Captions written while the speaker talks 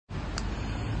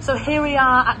So here we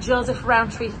are at Joseph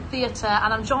Rowntree Theatre,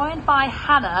 and I'm joined by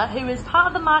Hannah, who is part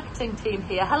of the marketing team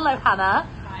here. Hello, Hannah.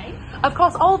 Hi. Of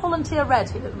course, all volunteer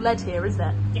led here, isn't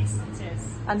it? Yes, it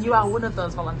is. And you are one of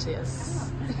those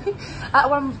volunteers.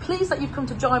 Well, I'm pleased that you've come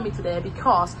to join me today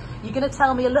because you're going to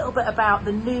tell me a little bit about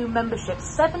the new membership,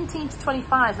 17 to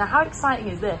 25. Now, how exciting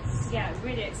is this? Yeah,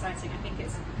 really exciting. I think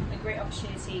it's a great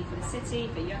opportunity for the city,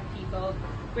 for young people,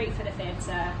 great for the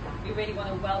theatre. We really want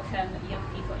to welcome young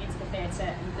people into the theatre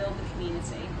and build the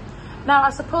community. Now, I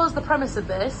suppose the premise of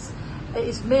this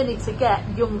is merely to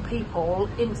get young people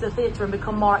into the theatre and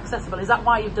become more accessible. Is that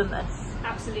why you've done this?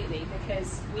 Absolutely,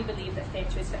 because we believe that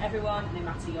theatre is for everyone, no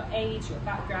matter your age, your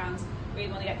background. We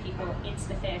want to get people into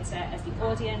the theatre as the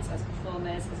audience, as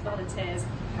performers, as volunteers,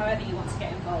 however you want to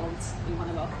get involved, we want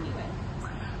to welcome you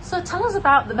in. So tell us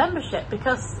about the membership,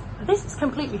 because this is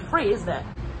completely free, isn't it?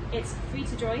 It's free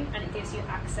to join and it gives you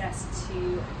access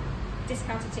to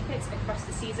discounted tickets across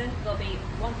the season. There'll be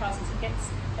 1,000 tickets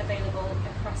available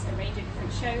across a range of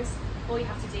different shows. All you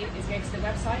have to do is go to the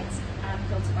website and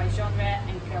filter by genre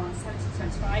and go on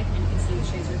 1725 and you can see the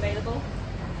shows are available.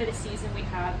 For this season we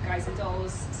have Guys and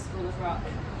Dolls, School of Rock,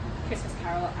 Christmas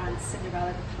Carol and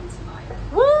Cinderella the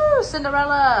Pantomime. Woo!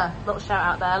 Cinderella! Little shout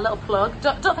out there, little plug.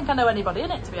 Don't think I know anybody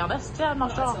in it, to be honest. Yeah, I'm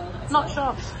not sure. Not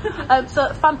sure.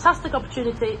 So fantastic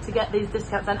opportunity to get these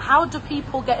discounts. And how do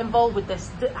people get involved with this?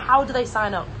 How do they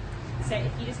sign up? So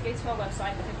if you just go to our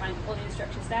website, you can find all the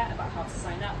instructions there about how to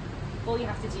sign up. All you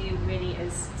have to do really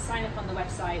is sign up on the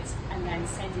website and then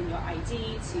send in your ID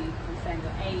to confirm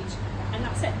your age, and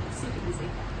that's it. It's super easy.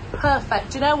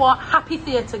 Perfect. Do you know what? Happy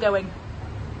theatre going.